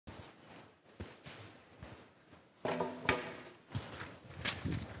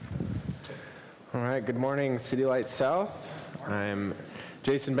All right, good morning, City Light South. I'm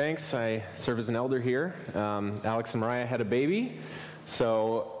Jason Banks. I serve as an elder here. Alex and Mariah had a baby,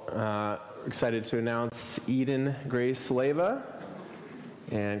 so excited to announce Eden Grace Leva.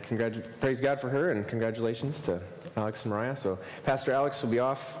 And praise God for her, and congratulations to Alex and Mariah. So Pastor Alex will be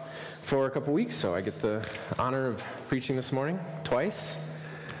off for a couple weeks, so I get the honor of preaching this morning twice.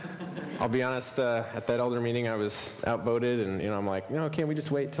 I'll be honest, at that elder meeting I was outvoted, and I'm like, can't we just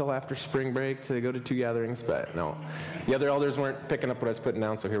wait till after spring break to go to 2 gatherings? But no, the other elders weren't picking up what I was putting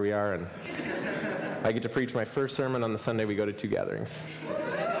down, so here we are, and I get to preach my first sermon on the Sunday we go to 2 gatherings.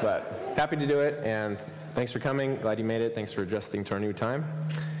 But happy to do it, and thanks for coming. Glad you made it. Thanks for adjusting to our new time.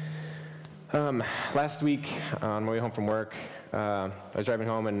 Last week, on my way home from work, I was driving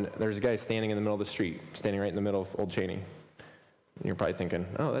home, and there was a guy standing in the middle of the street, standing right in the middle of Old Cheney. And you're probably thinking,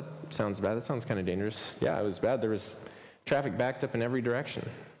 oh, that sounds bad. That sounds kind of dangerous. Yeah, it was bad. There was traffic backed up in every direction.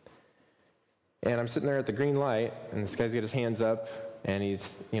 And I'm sitting there at the green light, and this guy's got his hands up, and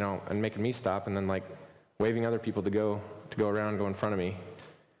he's, and making me stop, and then like waving other people to go around, go in front of me.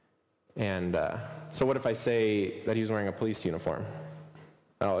 And so what if I say that he was wearing a police uniform?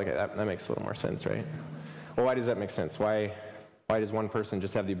 Oh, okay, that makes a little more sense, right? Well, why does that make sense? Why does one person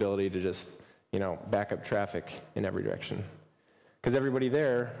just have the ability to just, back up traffic in every direction? Because everybody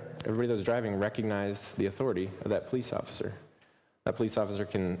that was driving recognized the authority of that police officer. That police officer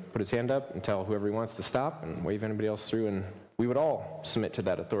can put his hand up and tell whoever he wants to stop and wave anybody else through, and we would all submit to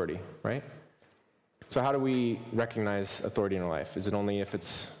that authority, right? So how do we recognize authority in our life? Is it only if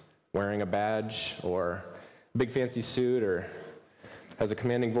it's wearing a badge or a big fancy suit or has a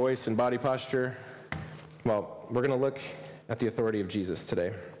commanding voice and body posture? Well, we're going to look at the authority of Jesus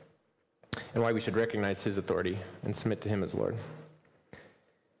today and why we should recognize his authority and submit to him as Lord.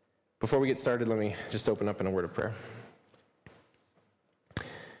 Before we get started, let me just open up in a word of prayer.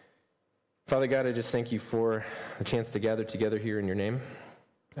 Father God, I just thank you for the chance to gather together here in your name.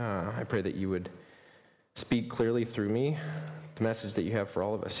 I pray that you would speak clearly through me the message that you have for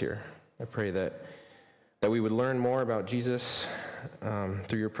all of us here. I pray that we would learn more about Jesus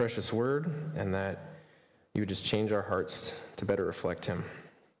through your precious word, and that you would just change our hearts to better reflect him.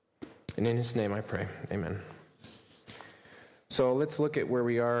 And in his name I pray, amen. So let's look at where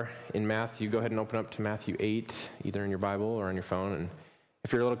we are in Matthew. Go ahead and open up to Matthew 8, either in your Bible or on your phone. And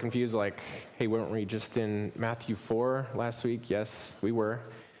if you're a little confused, like, hey, weren't we just in Matthew 4 last week? Yes, we were.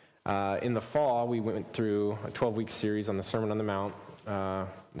 In the fall, we went through a 12-week series on the Sermon on the Mount. The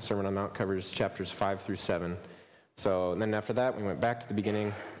Sermon on the Mount covers chapters 5 through 7. So then after that, we went back to the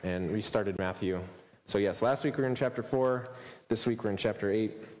beginning and restarted Matthew. So yes, last week we were in chapter 4. This week we're in chapter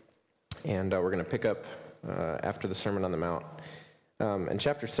 8. And we're going to pick up after the Sermon on the Mount. And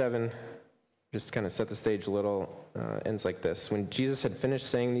chapter 7, just to kind of set the stage a little, ends like this. When Jesus had finished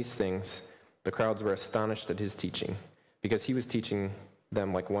saying these things, the crowds were astonished at his teaching, because he was teaching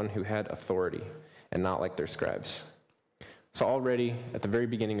them like one who had authority and not like their scribes. So already, at the very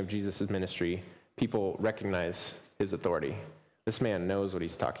beginning of Jesus' ministry, people recognize his authority. This man knows what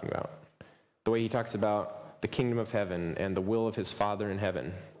he's talking about. The way he talks about the kingdom of heaven and the will of his Father in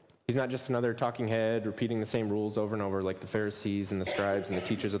heaven. He's not just another talking head repeating the same rules over and over like the Pharisees and the scribes and the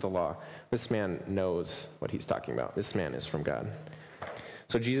teachers of the law. This man knows what he's talking about. This man is from God.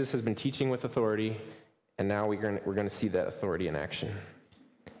 So Jesus has been teaching with authority, and now we're going to see that authority in action.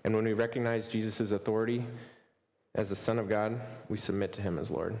 And when we recognize Jesus' authority as the Son of God, we submit to him as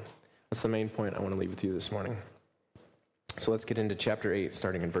Lord. That's the main point I want to leave with you this morning. So let's get into chapter 8,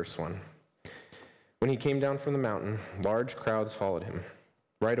 starting in verse 1. When he came down from the mountain, large crowds followed him.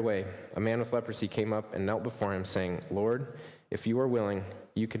 Right away, a man with leprosy came up and knelt before him, saying, "Lord, if you are willing,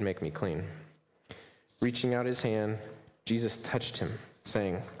 you can make me clean." Reaching out his hand, Jesus touched him,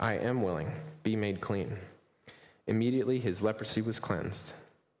 saying, "I am willing, be made clean." Immediately his leprosy was cleansed.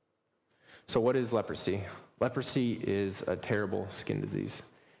 So what is leprosy? Leprosy is a terrible skin disease.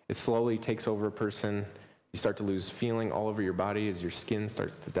 It slowly takes over a person. You start to lose feeling all over your body as your skin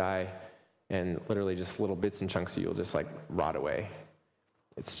starts to die, and literally just little bits and chunks of you will just like rot away.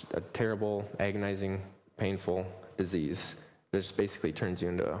 It's a terrible, agonizing, painful disease that just basically turns you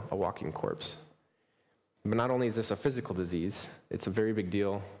into a walking corpse. But not only is this a physical disease, it's a very big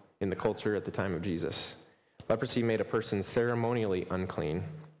deal in the culture at the time of Jesus. Leprosy made a person ceremonially unclean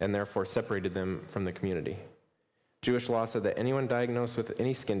and therefore separated them from the community. Jewish law said that anyone diagnosed with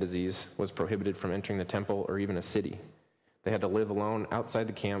any skin disease was prohibited from entering the temple or even a city. They had to live alone outside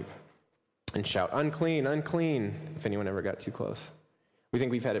the camp and shout, "Unclean, unclean," if anyone ever got too close. We think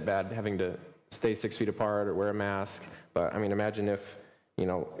we've had it bad having to stay 6 feet apart or wear a mask, but imagine if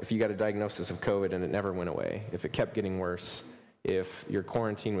you got a diagnosis of COVID and it never went away, if it kept getting worse, if your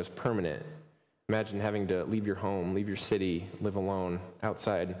quarantine was permanent. Imagine having to leave your home, leave your city, live alone,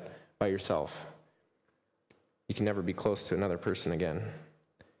 outside by yourself. You can never be close to another person again.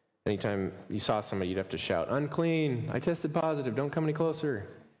 Anytime you saw somebody, you'd have to shout, "Unclean, I tested positive, don't come any closer."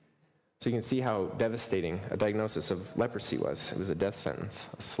 So you can see how devastating a diagnosis of leprosy was. It was a death sentence,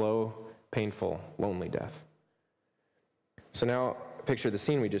 a slow, painful, lonely death. So now picture the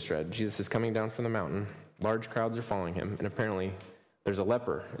scene we just read. Jesus is coming down from the mountain. Large crowds are following him, and apparently there's a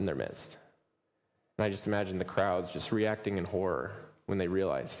leper in their midst. And I just imagine the crowds just reacting in horror when they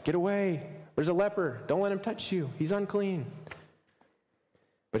realize, "Get away, there's a leper, don't let him touch you, he's unclean."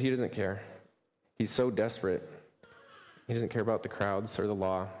 But he doesn't care. He's so desperate. He doesn't care about the crowds or the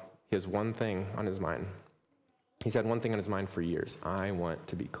law. He has one thing on his mind. He's had one thing on his mind for years. I want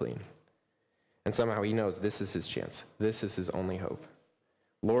to be clean. And somehow he knows this is his chance. This is his only hope.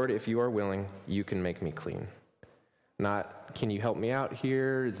 Lord, if you are willing, you can make me clean. Not, can you help me out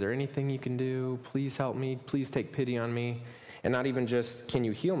here? Is there anything you can do? Please help me. Please take pity on me. And not even just, can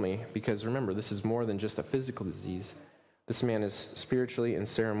you heal me? Because remember, this is more than just a physical disease. This man is spiritually and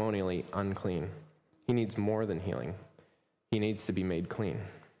ceremonially unclean. He needs more than healing. He needs to be made clean.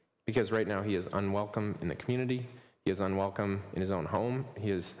 Because right now he is unwelcome in the community. He is unwelcome in his own home. He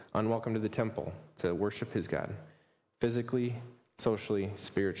is unwelcome to the temple to worship his God. Physically, socially,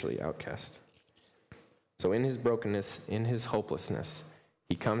 spiritually outcast. So in his brokenness, in his hopelessness,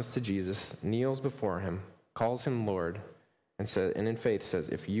 he comes to Jesus, kneels before him, calls him Lord, and in faith says,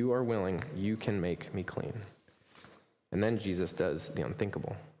 "If you are willing, you can make me clean." And then Jesus does the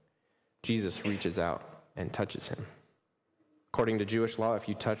unthinkable. Jesus reaches out and touches him. According to Jewish law, if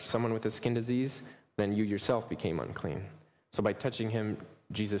you touch someone with a skin disease, then you yourself became unclean. So by touching him,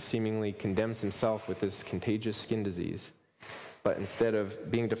 Jesus seemingly condemns himself with this contagious skin disease. But instead of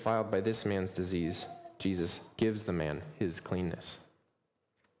being defiled by this man's disease, Jesus gives the man his cleanness.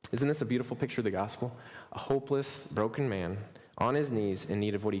 Isn't this a beautiful picture of the gospel? A hopeless, broken man on his knees in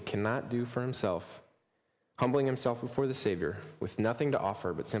need of what he cannot do for himself, humbling himself before the Savior with nothing to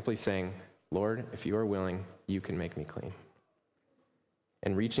offer but simply saying, "Lord, if you are willing, you can make me clean."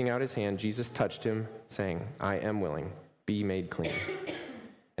 And reaching out his hand, Jesus touched him, saying, "I am willing, be made clean."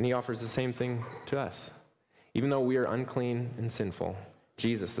 And he offers the same thing to us. Even though we are unclean and sinful,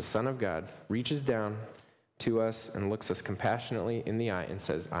 Jesus, the Son of God, reaches down to us and looks us compassionately in the eye and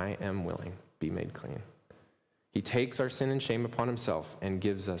says, "I am willing, be made clean." He takes our sin and shame upon himself and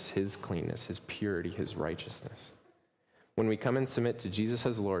gives us his cleanness, his purity, his righteousness. When we come and submit to Jesus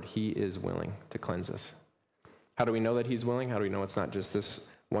as Lord, he is willing to cleanse us. How do we know that he's willing? How do we know it's not just this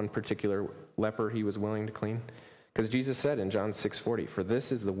one particular leper he was willing to clean? Because Jesus said in John 6:40, "For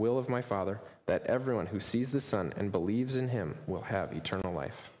this is the will of my Father, that everyone who sees the Son and believes in him will have eternal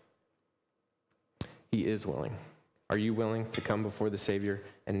life." He is willing. Are you willing to come before the Savior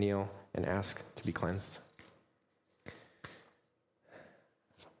and kneel and ask to be cleansed?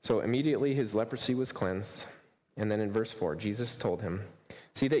 So immediately his leprosy was cleansed. And then in verse 4, Jesus told him,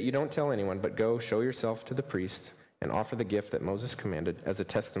 "See that you don't tell anyone, but go show yourself to the priest and offer the gift that Moses commanded as a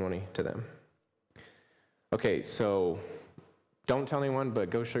testimony to them." Okay, so don't tell anyone, but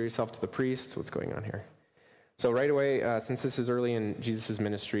go show yourself to the priest. What's going on here? So right away, since this is early in Jesus'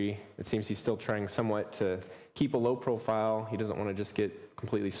 ministry, it seems he's still trying somewhat to keep a low profile. He doesn't want to just get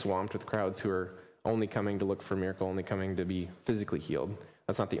completely swamped with crowds who are only coming to look for a miracle, only coming to be physically healed.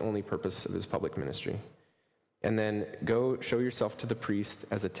 That's not the only purpose of his public ministry. And then go show yourself to the priest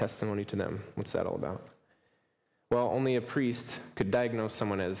as a testimony to them. What's that all about? Well, only a priest could diagnose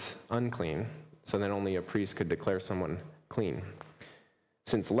someone as unclean, so then only a priest could declare someone clean.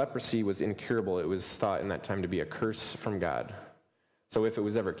 Since leprosy was incurable, it was thought in that time to be a curse from God. So if it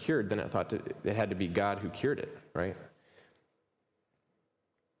was ever cured, then it had to be God who cured it, right?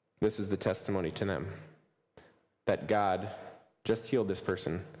 This is the testimony to them, that God just healed this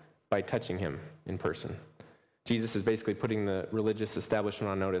person by touching him in person. Jesus is basically putting the religious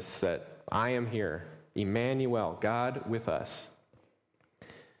establishment on notice that I am here, Emmanuel, God with us.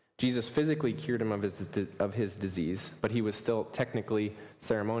 Jesus physically cured him of his disease, but he was still technically,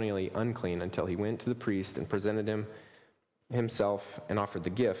 ceremonially unclean until he went to the priest and presented him himself and offered the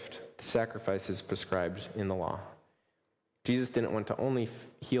gift, the sacrifices prescribed in the law. Jesus didn't want to only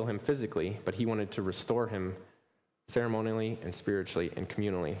heal him physically, but he wanted to restore him ceremonially and spiritually and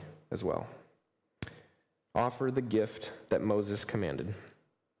communally as well. Offer the gift that Moses commanded.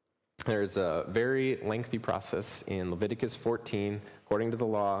 There's a very lengthy process in Leviticus 14, according to the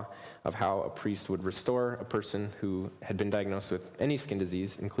law, of how a priest would restore a person who had been diagnosed with any skin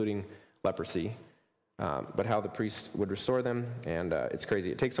disease, including leprosy, but how the priest would restore them, and it's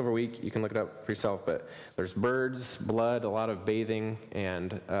crazy. It takes over a week. You can look it up for yourself, but there's birds, blood, a lot of bathing,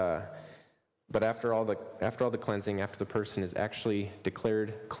 and But after all the cleansing, after the person is actually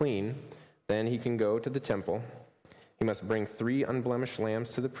declared clean, then he can go to the temple. He must bring 3 unblemished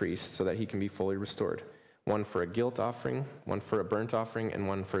lambs to the priest so that he can be fully restored. One for a guilt offering, one for a burnt offering, and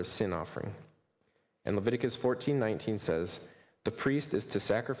one for a sin offering. And Leviticus 14:19 says, "The priest is to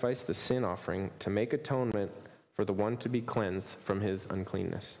sacrifice the sin offering to make atonement for the one to be cleansed from his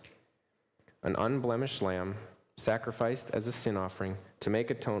uncleanness." An unblemished lamb sacrificed as a sin offering to make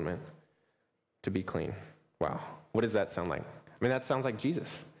atonement to be clean. Wow. What does that sound like? I mean, that sounds like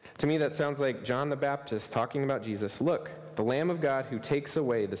Jesus. To me, that sounds like John the Baptist talking about Jesus. Look, the Lamb of God who takes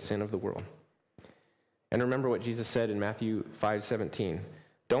away the sin of the world. And remember what Jesus said in Matthew 5:17.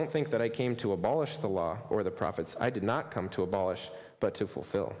 Don't think that I came to abolish the law or the prophets. I did not come to abolish, but to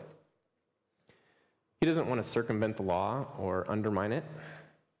fulfill. He doesn't want to circumvent the law or undermine it.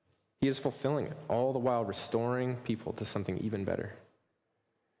 He is fulfilling it, all the while restoring people to something even better.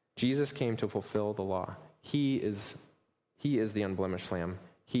 Jesus came to fulfill the law. He is the unblemished lamb.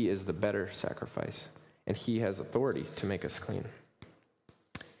 He is the better sacrifice, and he has authority to make us clean.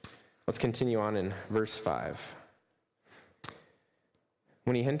 Let's continue on in verse 5.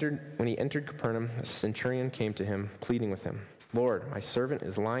 When he entered Capernaum, a centurion came to him, pleading with him, "Lord, my servant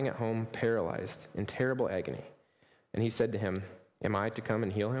is lying at home, paralyzed, in terrible agony." And he said to him, "Am I to come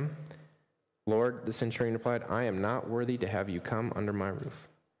and heal him?" "Lord," the centurion replied, "I am not worthy to have you come under my roof.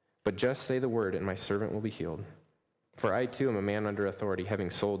 But just say the word, and my servant will be healed. For I too am a man under authority, having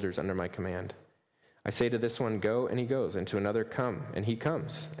soldiers under my command. I say to this one, 'Go,' and he goes, and to another, 'Come,' and he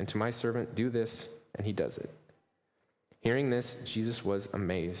comes, and to my servant, 'Do this,' and he does it." Hearing this, Jesus was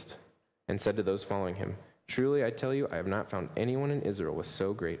amazed, and said to those following him, "Truly I tell you, I have not found anyone in Israel with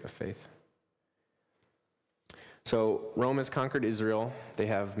so great a faith." So Rome has conquered Israel. They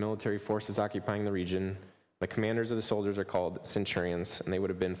have military forces occupying the region. The commanders of the soldiers are called centurions, and they would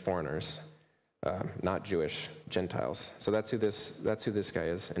have been foreigners, not Jewish, Gentiles. So that's who this guy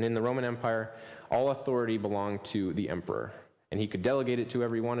is. And in the Roman Empire, all authority belonged to the emperor, and he could delegate it to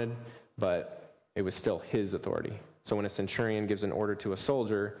whoever he wanted, but it was still his authority. So when a centurion gives an order to a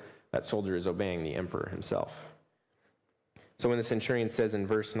soldier, that soldier is obeying the emperor himself. So when the centurion says in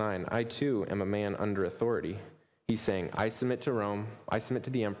verse 9, "I too am a man under authority," he's saying, I submit to Rome, I submit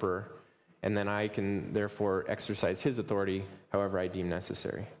to the emperor, and then I can therefore exercise his authority however I deem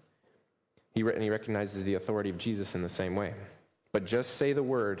necessary. He recognizes the authority of Jesus in the same way. But just say the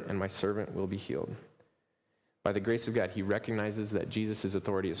word, and my servant will be healed. By the grace of God, he recognizes that Jesus'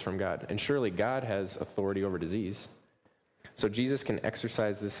 authority is from God. And surely God has authority over disease. So Jesus can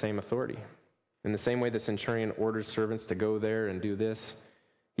exercise this same authority. In the same way the centurion orders servants to go there and do this,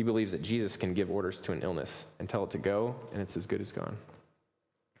 he believes that Jesus can give orders to an illness and tell it to go, and it's as good as gone.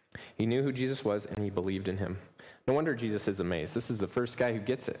 He knew who Jesus was, and he believed in him. No wonder Jesus is amazed. This is the first guy who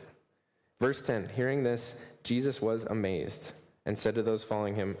gets it. Verse 10, hearing this, Jesus was amazed and said to those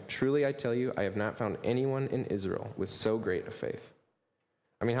following him, "Truly I tell you, I have not found anyone in Israel with so great a faith."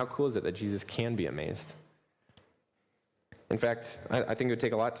 I mean, how cool is it that Jesus can be amazed? In fact, I think it would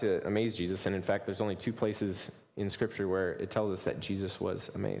take a lot to amaze Jesus, and in fact, there's only 2 places in Scripture where it tells us that Jesus was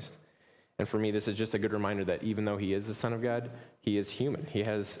amazed. And for me, this is just a good reminder that even though he is the Son of God, he is human. He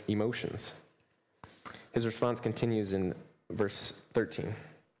has emotions. His response continues in verse 13.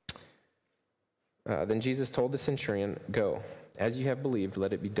 Then Jesus told the centurion, "Go, as you have believed,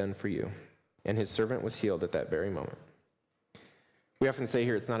 let it be done for you." And his servant was healed at that very moment. We often say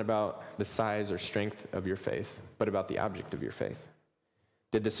here it's not about the size or strength of your faith, but about the object of your faith.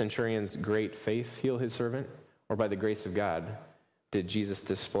 Did the centurion's great faith heal his servant? Or by the grace of God, did Jesus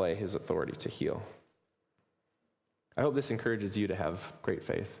display his authority to heal? I hope this encourages you to have great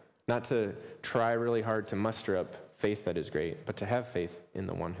faith. Not to try really hard to muster up faith that is great, but to have faith in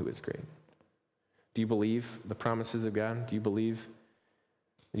the one who is great. Do you believe the promises of God? Do you believe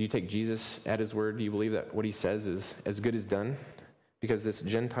that you take Jesus at his word? Do you believe that what he says is as good as done? Because this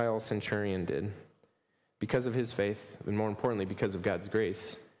Gentile centurion did. Because of his faith, and more importantly, because of God's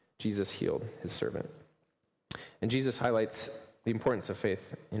grace, Jesus healed his servant. And Jesus highlights the importance of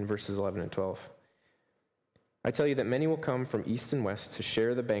faith in verses 11 and 12. "I tell you that many will come from east and west to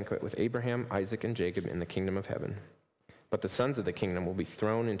share the banquet with Abraham, Isaac, and Jacob in the kingdom of heaven. But the sons of the kingdom will be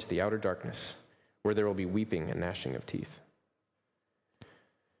thrown into the outer darkness, where there will be weeping and gnashing of teeth."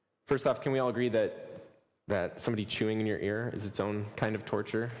 First off, can we all agree that somebody chewing in your ear is its own kind of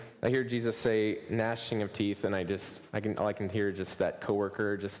torture? I hear Jesus say gnashing of teeth, and all I can hear just that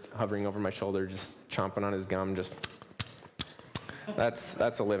coworker just hovering over my shoulder, just chomping on his gum, just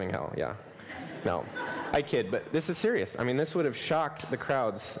that's a living hell, yeah. No, I kid, but this is serious. I mean, this would have shocked the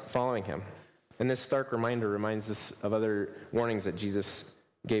crowds following him. And this stark reminder reminds us of other warnings that Jesus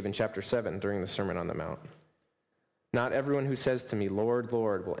gave in chapter 7 during the Sermon on the Mount. Not everyone who says to me, 'Lord,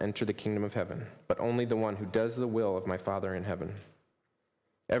 Lord,' will enter the kingdom of heaven, but only the one who does the will of my Father in heaven.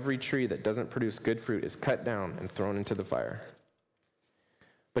 Every tree that doesn't produce good fruit is cut down and thrown into the fire."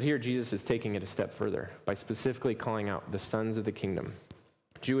 But here Jesus is taking it a step further by specifically calling out the sons of the kingdom,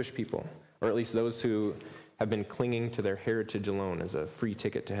 Jewish people, or at least those who have been clinging to their heritage alone as a free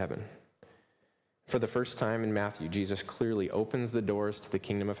ticket to heaven. For the first time in Matthew, Jesus clearly opens the doors to the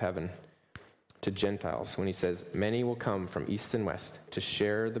kingdom of heaven to Gentiles when he says, "Many will come from east and west to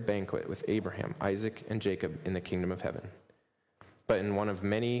share the banquet with Abraham, Isaac, and Jacob in the kingdom of heaven." But in one of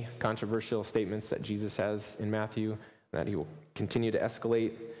many controversial statements that Jesus has in Matthew, that he will continue to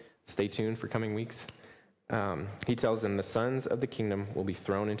escalate, stay tuned for coming weeks, he tells them the sons of the kingdom will be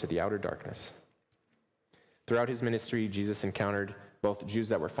thrown into the outer darkness. Throughout his ministry, Jesus encountered both Jews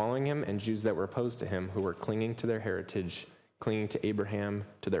that were following him and Jews that were opposed to him, who were clinging to their heritage, clinging to Abraham,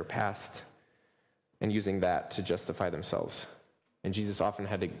 to their past, and using that to justify themselves. And Jesus often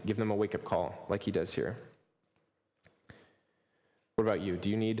had to give them a wake-up call, like he does here. What about you? Do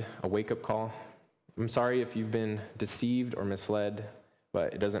you need a wake-up call? I'm sorry if you've been deceived or misled,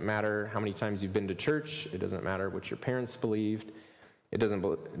 but it doesn't matter how many times you've been to church. It doesn't matter what your parents believed. It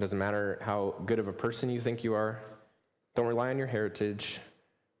doesn't matter how good of a person you think you are. Don't rely on your heritage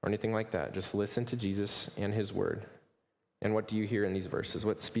or anything like that. Just listen to Jesus and his word. And what do you hear in these verses?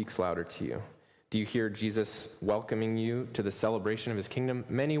 What speaks louder to you? Do you hear Jesus welcoming you to the celebration of his kingdom?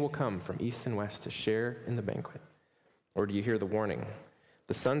 Many will come from east and west to share in the banquet. Or do you hear the warning?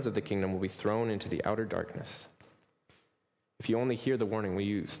 The sons of the kingdom will be thrown into the outer darkness. If you only hear the warning, will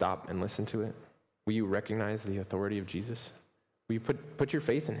you stop and listen to it? Will you recognize the authority of Jesus? Will you put your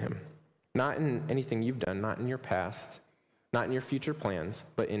faith in him? Not in anything you've done, not in your past, not in your future plans,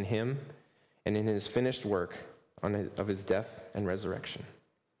 but in him and in his finished work of his death and resurrection.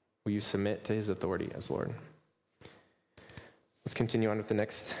 Will you submit to his authority as Lord? Let's continue on with the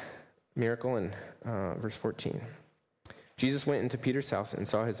next miracle in verse 14. Jesus went into Peter's house and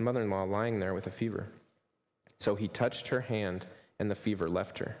saw his mother-in-law lying there with a fever. So he touched her hand, and the fever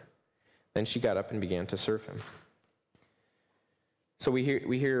left her. Then she got up and began to serve him. So we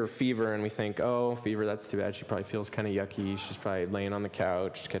hear fever, and we think, oh, fever, that's too bad. She probably feels kind of yucky. She's probably laying on the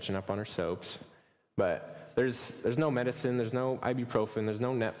couch, catching up on her soaps. But there's no medicine, there's no ibuprofen, there's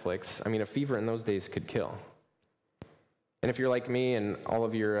no Netflix. I mean, a fever in those days could kill. And if you're like me and all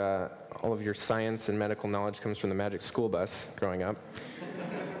of your science and medical knowledge comes from the Magic School Bus growing up,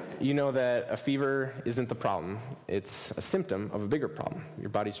 you know that a fever isn't the problem. It's a symptom of a bigger problem. Your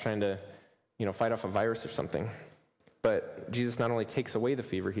body's trying to, fight off a virus or something. But Jesus not only takes away the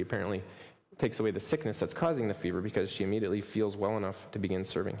fever, he apparently takes away the sickness that's causing the fever, because she immediately feels well enough to begin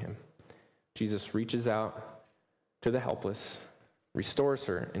serving him. Jesus reaches out to the helpless, restores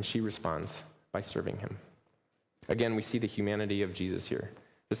her, and she responds by serving him. Again, we see the humanity of Jesus here,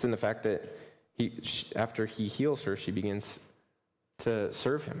 just in the fact that after he heals her, she begins to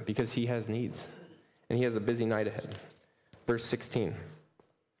serve him because he has needs, and he has a busy night ahead. Verse 16.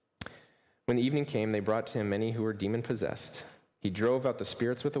 When the evening came, they brought to him many who were demon-possessed. He drove out the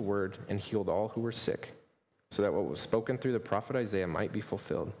spirits with a word and healed all who were sick, so that what was spoken through the prophet Isaiah might be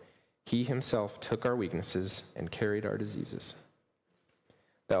fulfilled. He himself took our weaknesses and carried our diseases.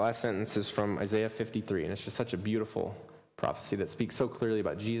 That last sentence is from Isaiah 53, and it's just such a beautiful prophecy that speaks so clearly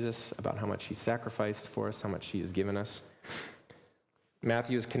about Jesus, about how much he sacrificed for us, how much he has given us.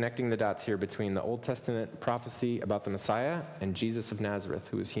 Matthew is connecting the dots here between the Old Testament prophecy about the Messiah and Jesus of Nazareth,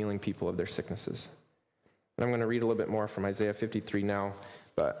 who is healing people of their sicknesses. And I'm going to read a little bit more from Isaiah 53 now,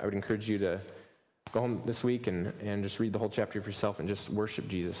 but I would encourage you to go home this week and just read the whole chapter for yourself and just worship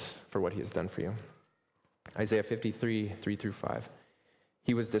Jesus for what he has done for you. Isaiah 53, 3 through 5.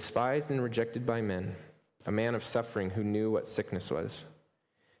 He was despised and rejected by men, a man of suffering who knew what sickness was.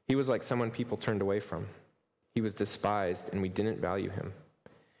 He was like someone people turned away from. He was despised, and we didn't value him.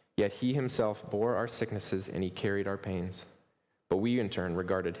 Yet he himself bore our sicknesses, and he carried our pains. But we, in turn,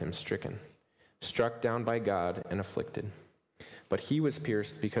 regarded him stricken, struck down by God, and afflicted. But he was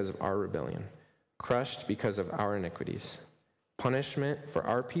pierced because of our rebellion, crushed because of our iniquities. Punishment for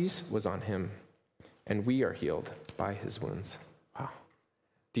our peace was on him, and we are healed by his wounds. Wow.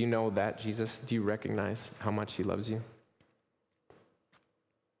 Do you know that, Jesus? Do you recognize how much he loves you?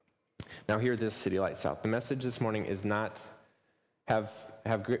 Now hear this, City Light South. The message this morning is not have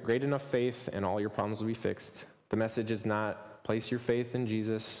great enough faith and all your problems will be fixed. The message is not place your faith in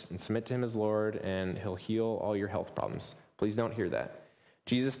Jesus and submit to him as Lord and he'll heal all your health problems. Please don't hear that.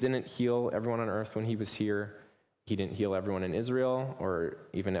 Jesus didn't heal everyone on earth when he was here. He didn't heal everyone in Israel or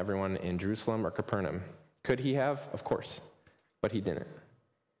even everyone in Jerusalem or Capernaum. Could he have? Of course. But he didn't.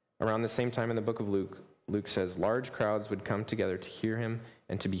 Around the same time in the book of Luke, Luke says, large crowds would come together to hear him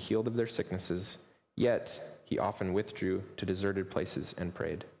and to be healed of their sicknesses, yet he often withdrew to deserted places and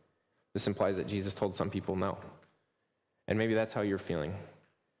prayed. This implies that Jesus told some people no. And maybe that's how you're feeling.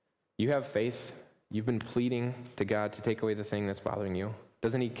 You have faith. You've been pleading to God to take away the thing that's bothering you.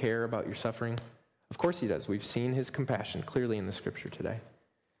 Doesn't he care about your suffering? Of course he does. We've seen his compassion clearly in the scripture today.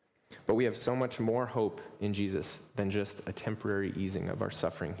 But we have so much more hope in Jesus than just a temporary easing of our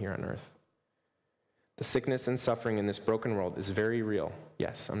suffering here on earth. The sickness and suffering in this broken world is very real.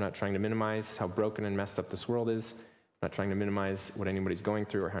 Yes, I'm not trying to minimize how broken and messed up this world is. I'm not trying to minimize what anybody's going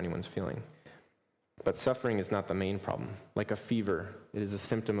through or how anyone's feeling. But suffering is not the main problem. Like a fever, it is a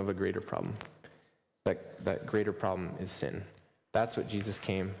symptom of a greater problem. That greater problem is sin. That's what Jesus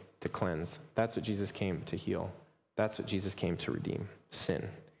came to cleanse. That's what Jesus came to heal. That's what Jesus came to redeem, sin.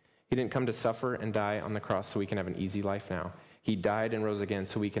 He didn't come to suffer and die on the cross so we can have an easy life now. He died and rose again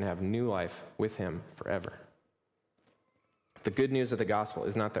so we can have new life with him forever. The good news of the gospel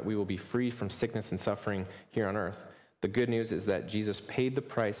is not that we will be free from sickness and suffering here on earth. The good news is that Jesus paid the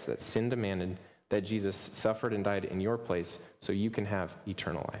price that sin demanded, that Jesus suffered and died in your place so you can have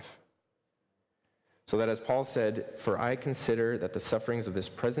eternal life. So that as Paul said, for I consider that the sufferings of this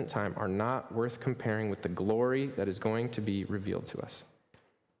present time are not worth comparing with the glory that is going to be revealed to us.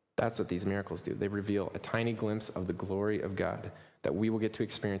 That's what these miracles do. They reveal a tiny glimpse of the glory of God that we will get to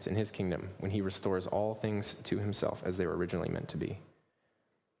experience in his kingdom when he restores all things to himself as they were originally meant to be.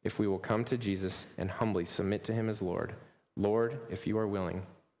 If we will come to Jesus and humbly submit to him as Lord, Lord, if you are willing,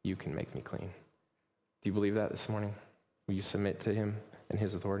 you can make me clean. Do you believe that this morning? Will you submit to him and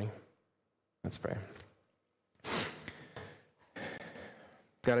his authority? Let's pray.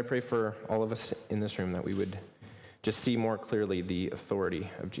 God, I pray for all of us in this room that we would just see more clearly the authority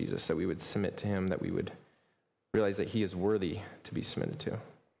of Jesus, that we would submit to him, that we would realize that he is worthy to be submitted to.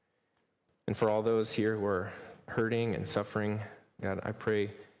 And for all those here who are hurting and suffering, God, I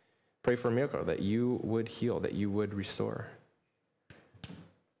pray for a miracle, that you would heal, that you would restore.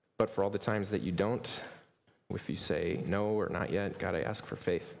 But for all the times that you don't, if you say no or not yet, God, I ask for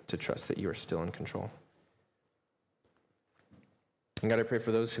faith to trust that you are still in control. And God, I pray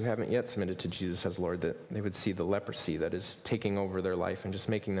for those who haven't yet submitted to Jesus as Lord, that they would see the leprosy that is taking over their life and just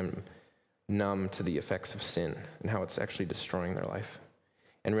making them numb to the effects of sin and how it's actually destroying their life.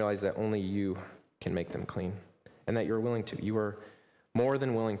 And realize that only you can make them clean and that you're willing to. You are more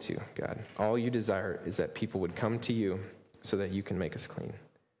than willing to, God. All you desire is that people would come to you so that you can make us clean.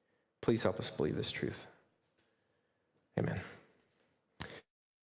 Please help us believe this truth. Amen.